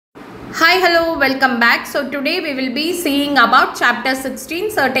Hi, hello, welcome back. So today we will be seeing about chapter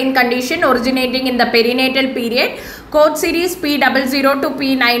 16, certain condition originating in the perinatal period, code series P00 to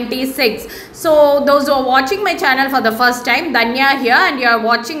P96. So those who are watching my channel for the first time, Danya here, and you are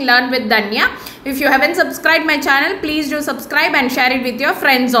watching Learn with Danya. If you haven't subscribed my channel, please do subscribe and share it with your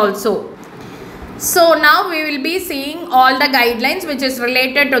friends also. So now we will be seeing all the guidelines which is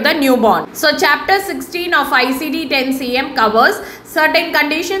related to the newborn. So chapter 16 of ICD 10CM covers certain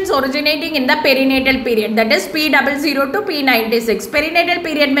conditions originating in the perinatal period, that is P00 to P96. Perinatal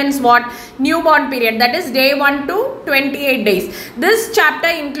period means what? Newborn period, that is day 1 to 28 days. This chapter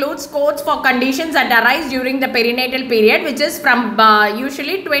includes codes for conditions that arise during the perinatal period, which is from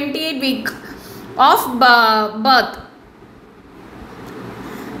usually 28 weeks of birth.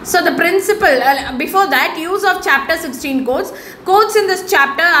 So the principle, before that, use of chapter 16 codes. Codes in this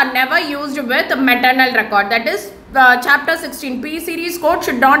chapter are never used with maternal record. That is chapter 16 P series code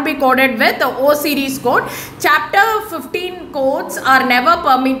should not be coded with the O series code. Chapter 15 codes are never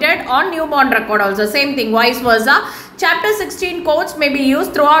permitted on newborn record also. Same thing, vice versa. Chapter 16 codes may be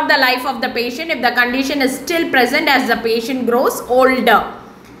used throughout the life of the patient if the condition is still present as the patient grows older.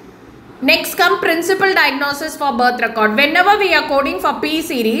 Next come principal diagnosis for birth record. Whenever we are coding for P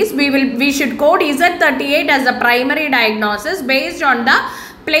series, we should code Z38 as the primary diagnosis based on the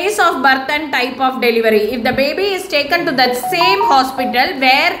place of birth and type of delivery. If the baby is taken to that same hospital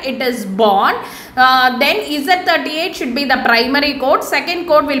where it is born, then Z38 should be the primary code. Second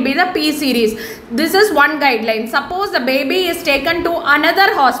code will be the P series. This is one guideline. Suppose the baby is taken to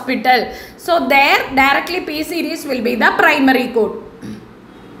another hospital, so there directly P series will be the primary code.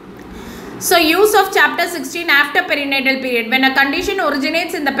 So use of chapter 16 after perinatal period. When a condition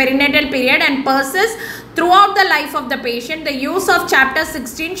originates in the perinatal period and persists throughout the life of the patient, the use of chapter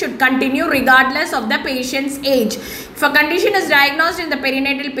 16 should continue regardless of the patient's age. If a condition is diagnosed in the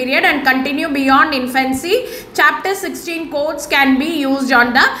perinatal period and continue beyond infancy, chapter 16 codes can be used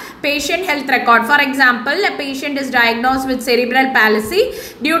on the patient health record. For example, a patient is diagnosed with cerebral palsy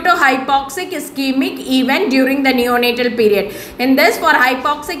due to hypoxic ischemic event during the neonatal period. In this, for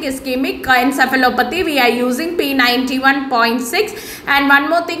hypoxic ischemic encephalopathy, we are using P91.6. And one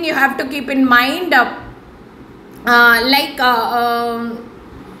more thing you have to keep in mind,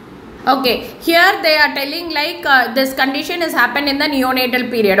 okay, here they are telling this condition has happened in the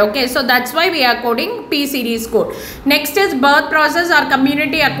neonatal period. Okay, so that's why we are coding P series code. Next is birth process or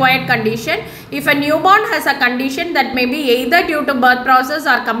community acquired condition. If a newborn has a condition that may be either due to birth process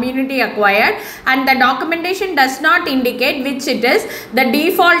or community acquired and the documentation does not indicate which it is, the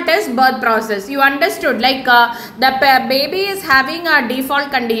default is birth process. You understood, the baby is having a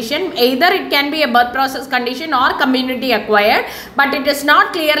default condition, either it can be a birth process condition or community acquired, but it is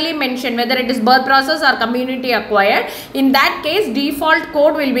not clearly mentioned whether it is birth process or community acquired. In that case, default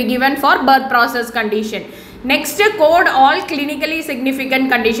code will be given for birth process condition. Next, code all clinically significant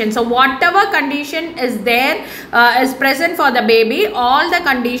conditions. So whatever condition is there is present for the baby, all the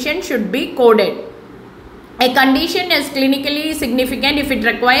conditions should be coded. A condition is clinically significant if it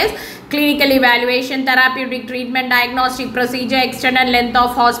requires clinical evaluation, therapeutic treatment, diagnostic procedure, external length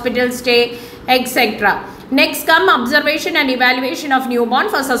of hospital stay, etc. Next come observation and evaluation of newborn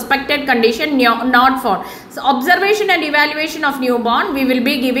for suspected condition not found. So observation and evaluation of newborn, we will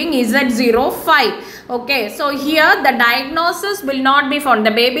be giving Z05. Okay, so here the diagnosis will not be found.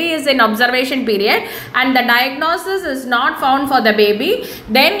 The baby is in observation period and the diagnosis is not found for the baby.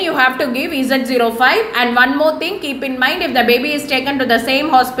 Then you have to give Z05. And one more thing, keep in mind, if the baby is taken to the same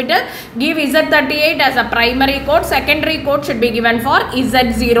hospital, give Z38 as a primary code. Secondary code should be given for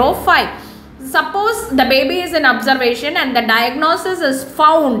Z05. Suppose the baby is in observation and the diagnosis is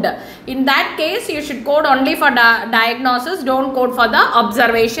found. In that case, you should code only for the diagnosis, don't code for the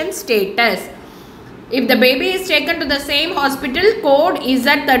observation status. If the baby is taken to the same hospital, code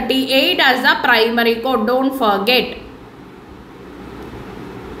Z38 as the primary code, don't forget.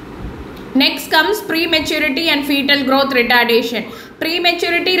 Next comes prematurity and fetal growth retardation.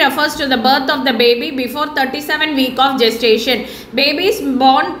 Prematurity refers to the birth of the baby before 37 weeks of gestation. Babies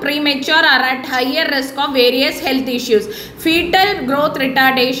born premature are at higher risk of various health issues. Fetal growth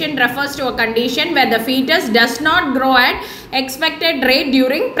retardation refers to a condition where the fetus does not grow at expected rate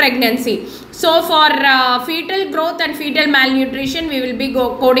during pregnancy. So for fetal growth and fetal malnutrition, we will be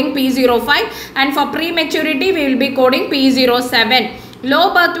coding P05, and for prematurity, we will be coding P07.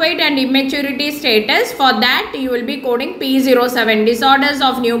 Low birth weight and immaturity status, for that you will be coding P07. Disorders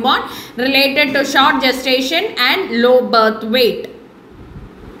of newborn related to short gestation and low birth weight.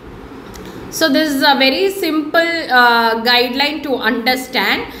 So this is a very simple guideline to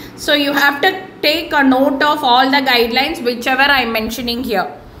understand. So you have to take a note of all the guidelines whichever I am mentioning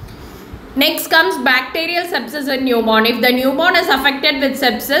here. Next comes bacterial sepsis in newborn. If the newborn is affected with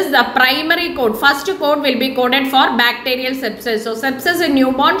sepsis, the primary code, first code will be coded for bacterial sepsis. So sepsis in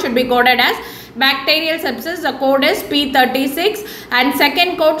newborn should be coded as bacterial sepsis. The code is P36, and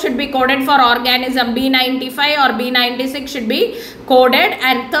second code should be coded for organism. B95 or B96 should be coded,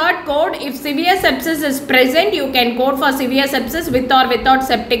 and third code, if severe sepsis is present, you can code for severe sepsis with or without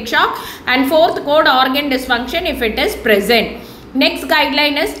septic shock, and fourth code, organ dysfunction if it is present. Next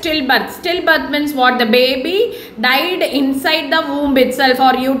guideline is stillbirth. Stillbirth means what? The baby died inside the womb itself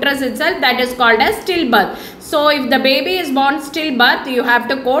or uterus itself. That is called as stillbirth. So if the baby is born stillbirth, you have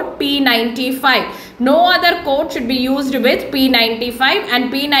to code P95. No other code should be used with P95, and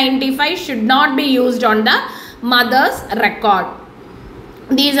P95 should not be used on the mother's record.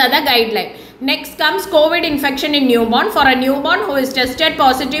 These are the guidelines. Next comes COVID infection in newborn. For a newborn who is tested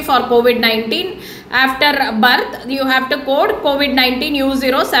positive for COVID-19 after birth, you have to code COVID-19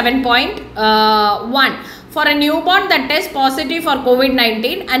 U07.1. For a newborn that tests positive for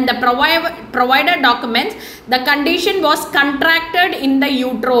COVID-19 and the provider documents the condition was contracted in the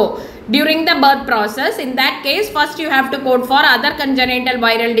utero during the birth process, in that case, first you have to code for other congenital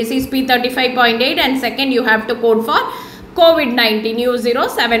viral disease P35.8, and second you have to code for COVID-19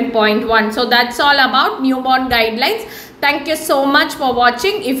 U07.1. So that's all about newborn guidelines. Thank you so much for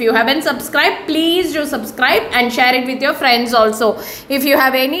watching. If you haven't subscribed, please do subscribe and share it with your friends also. If you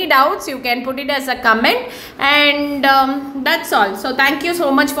have any doubts, you can put it as a comment, and that's all. So thank you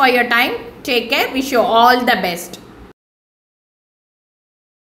so much for your time. Take care. Wish you all the best.